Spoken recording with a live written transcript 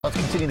Let's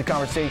continue the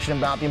conversation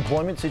about the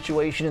employment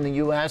situation in the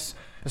U.S.,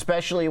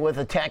 especially with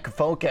a tech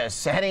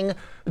focus. Heading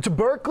to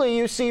Berkeley,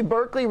 UC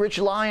Berkeley, Rich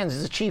Lyons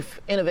is the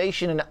Chief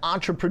Innovation and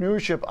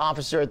Entrepreneurship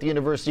Officer at the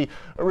university.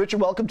 Richard,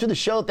 welcome to the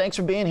show. Thanks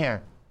for being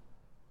here.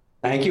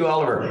 Thank you,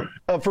 Oliver.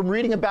 From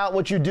reading about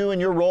what you do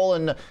and your role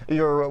in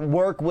your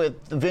work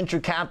with venture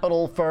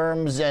capital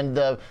firms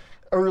and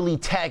early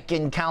tech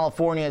in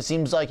California, it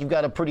seems like you've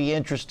got a pretty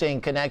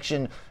interesting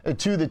connection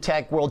to the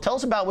tech world. Tell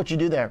us about what you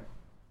do there.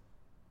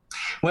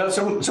 Well,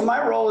 so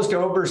my role is to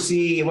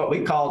oversee what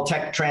we call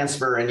tech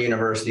transfer in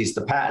universities,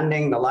 the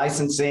patenting, the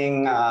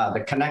licensing,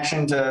 the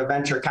connection to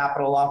venture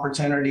capital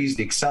opportunities,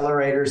 the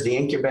accelerators, the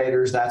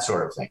incubators, that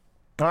sort of thing.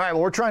 All right,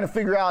 well, we're trying to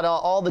figure out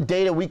all the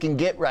data we can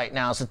get right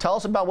now. So tell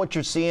us about what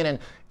you're seeing and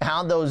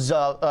how those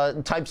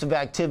types of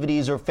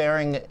activities are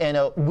faring in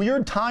a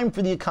weird time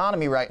for the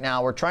economy right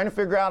now. We're trying to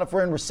figure out if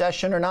we're in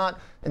recession or not,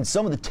 and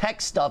some of the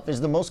tech stuff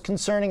is the most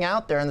concerning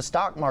out there in the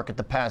stock market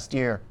the past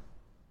year.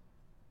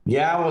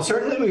 Yeah, well,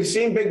 certainly we've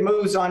seen big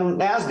moves on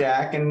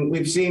NASDAQ, and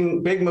we've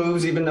seen big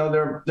moves, even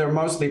though they're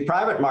mostly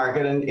private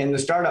market and in the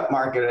startup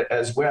market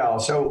as well.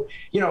 So,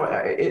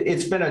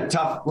 it's been a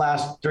tough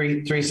last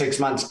 6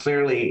 months,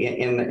 clearly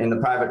in the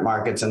private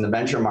markets and the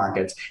venture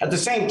markets. At the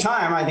same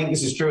time, I think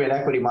this is true in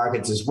equity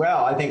markets as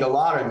well. I think a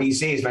lot of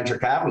VCs, venture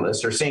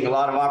capitalists, are seeing a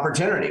lot of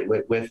opportunity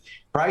with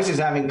prices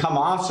having come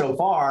off so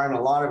far and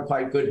a lot of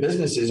quite good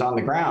businesses on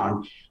the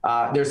ground.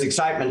 There's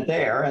excitement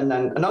there. And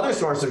then another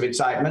source of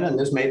excitement, and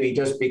this may be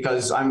just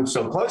because I'm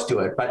so close to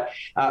it, but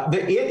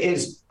it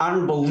is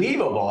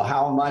unbelievable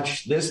how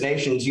much this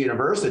nation's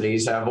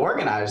universities have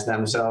organized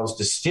themselves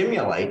to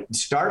stimulate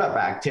startup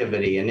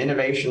activity and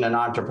innovation and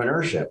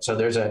entrepreneurship. So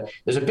there's a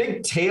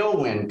big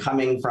tailwind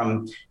coming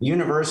from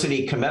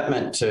university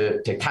commitment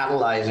to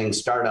catalyzing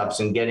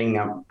startups and getting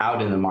them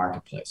out in the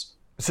marketplace.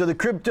 So the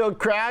crypto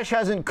crash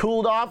hasn't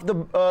cooled off the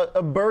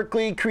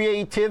Berkeley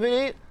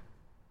creativity?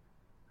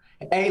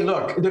 Hey,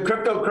 look, the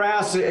crypto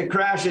crash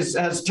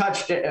has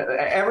touched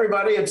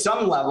everybody at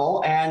some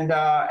level, and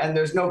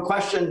there's no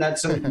question that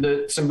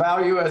some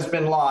value has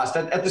been lost.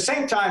 At the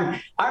same time,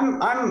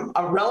 I'm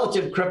a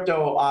relative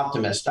crypto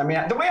optimist. I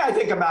mean, the way I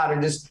think about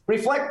it is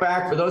reflect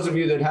back for those of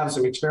you that have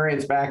some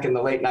experience back in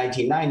the late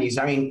 1990s.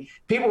 I mean,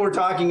 people were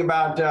talking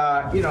about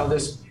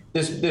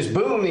this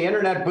boom, the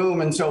internet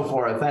boom, and so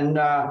forth,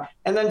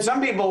 and then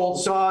some people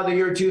saw the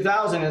year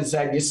 2000 and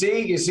said, you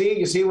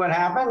see what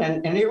happened,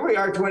 and here we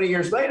are 20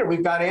 years later.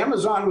 We've got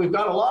Amazon, we've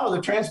got a lot of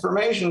the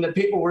transformation that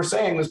people were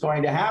saying was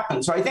going to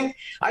happen. So I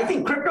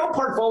think crypto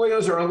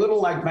portfolios are a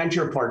little like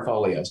venture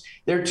portfolios.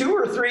 There are 2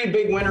 or 3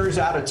 big winners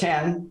out of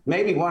 10,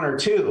 maybe 1 or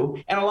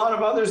 2, and a lot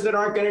of others that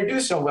aren't going to do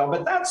so well.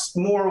 But that's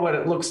more what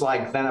it looks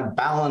like than a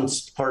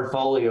balanced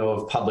portfolio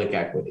of public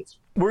equities.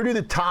 Where do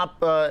the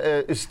top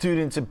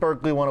students at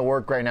Berkeley want to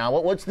work right now?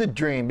 What's the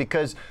dream?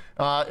 Because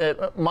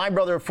my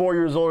brother, 4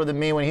 years older than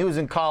me, when he was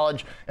in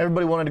college,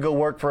 everybody wanted to go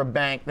work for a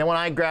bank. Then when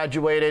I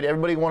graduated,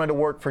 everybody wanted to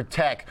work for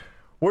tech.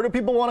 Where do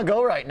people want to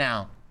go right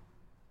now?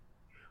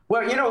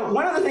 Well,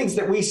 one of the things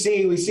that we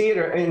see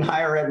it in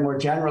higher ed more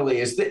generally,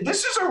 is that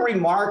this is a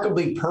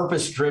remarkably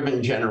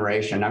purpose-driven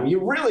generation. I mean, you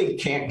really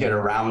can't get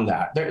around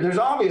that. There's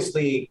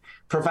obviously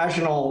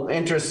professional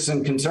interests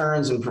and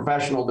concerns and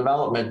professional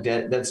development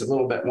that's a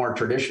little bit more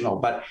traditional.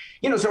 But,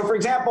 so for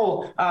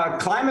example,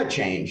 climate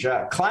change,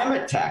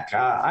 climate tech.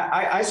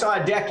 I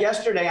saw a deck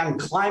yesterday on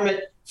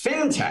climate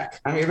fintech.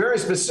 I mean, very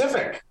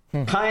specific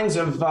kinds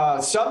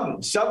of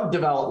sub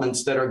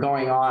developments that are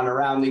going on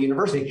around the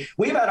university.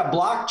 We've had a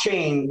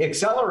blockchain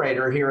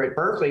accelerator here at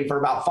Berkeley for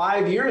about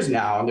 5 years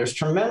now, and there's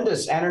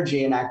tremendous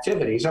energy and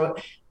activity. So,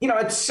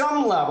 at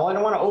some level, I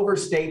don't want to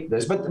overstate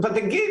this, but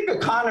the gig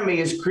economy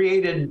has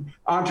created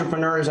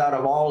entrepreneurs out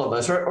of all of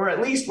us, or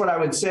at least what I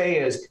would say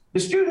is the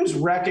students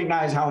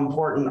recognize how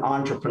important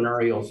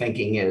entrepreneurial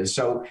thinking is.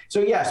 So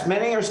yes,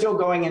 many are still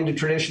going into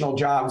traditional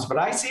jobs, but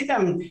I see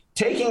them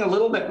taking a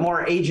little bit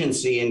more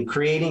agency in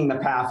creating the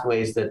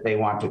pathways that they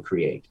want to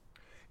create.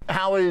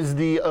 How is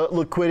the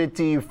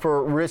liquidity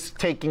for risk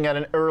taking at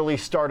an early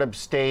startup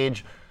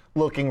stage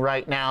looking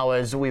right now,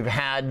 as we've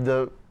had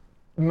the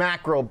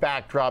macro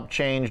backdrop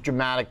change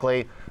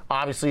dramatically?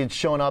 Obviously, it's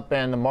shown up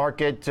in the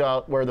market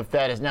where the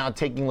Fed is now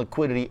taking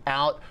liquidity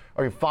out.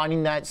 Are you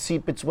finding that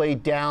seep its way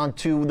down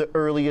to the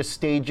earliest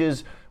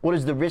stages? What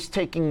is the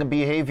risk-taking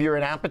behavior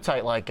and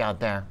appetite like out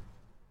there?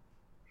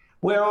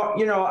 Well,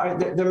 there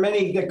are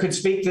many that could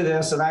speak to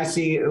this, and I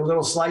see a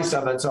little slice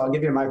of it, so I'll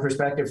give you my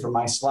perspective from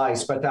my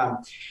slice. But,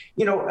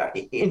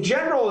 in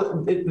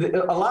general,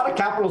 a lot of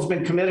capital has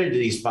been committed to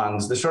these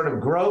funds. The sort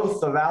of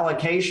growth of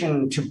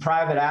allocation to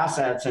private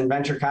assets and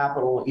venture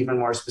capital, even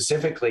more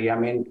specifically. I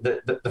mean,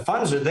 the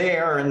funds are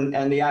there, and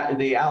the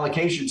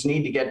allocations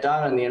need to get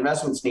done, and the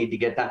investments need to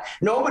get done.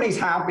 Nobody's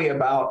happy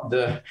about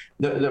the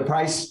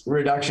price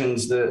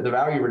reductions, the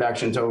value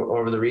reductions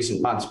over the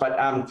recent months. But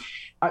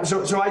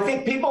so I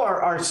think people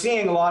are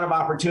seeing a lot of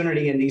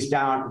opportunity in these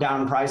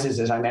down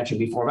prices, as I mentioned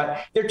before.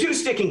 But there are 2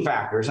 sticking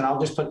factors, and I'll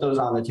just put those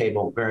on the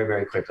table very,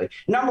 very quickly.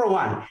 Number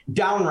one,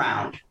 down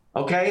round.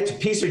 Okay, it's a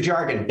piece of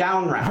jargon,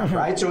 down round,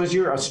 right? So as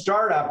you're a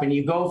startup and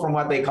you go from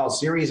what they call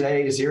Series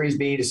A to Series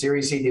B to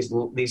Series C,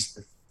 these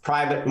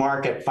private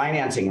market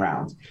financing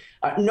rounds.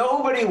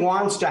 Nobody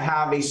wants to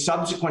have a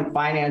subsequent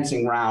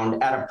financing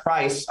round at a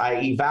price,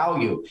 i.e.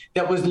 value,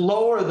 that was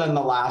lower than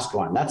the last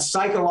one. That's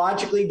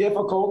psychologically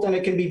difficult, and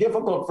it can be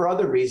difficult for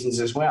other reasons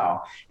as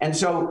well. And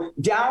so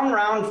down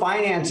round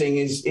financing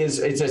is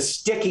a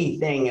sticky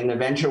thing in the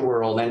venture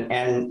world,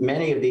 and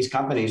many of these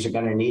companies are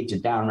going to need to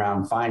down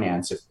round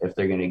finance if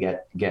they're going to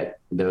get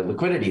the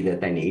liquidity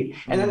that they need.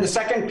 And then the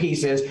second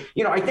piece is,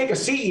 I think a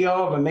CEO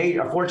of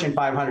a Fortune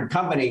 500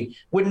 company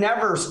would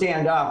never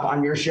stand up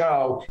on your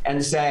show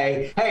and say,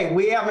 hey,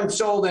 we haven't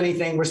sold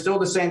anything. We're still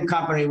the same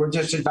company. We're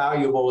just as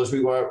valuable as we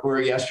were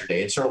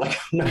yesterday. It's sort of like,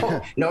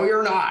 no,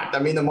 you're not. I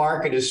mean, the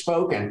market has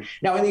spoken.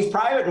 Now, in these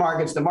private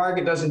markets, the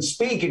market doesn't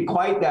speak in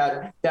quite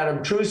that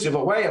obtrusive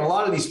a way. And a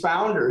lot of these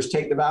founders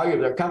take the value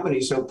of their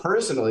company so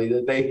personally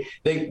that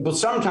they will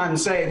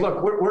sometimes say,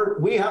 look,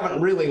 we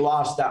haven't really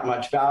lost that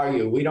much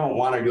value. We don't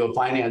want to do a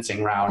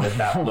financing round at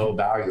that low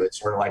value. It's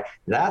sort of like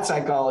that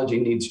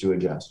psychology needs to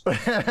adjust.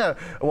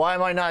 Why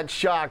am I not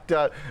shocked?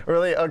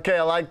 Really? Okay,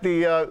 I like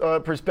the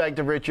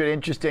perspective, Richard.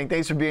 Interesting.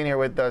 Thanks for being here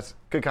with us.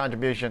 Good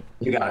contribution.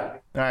 You got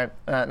it. All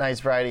right. Nice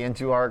variety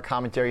into our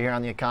commentary here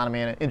on the economy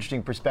and an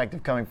interesting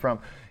perspective coming from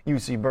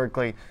UC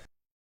Berkeley.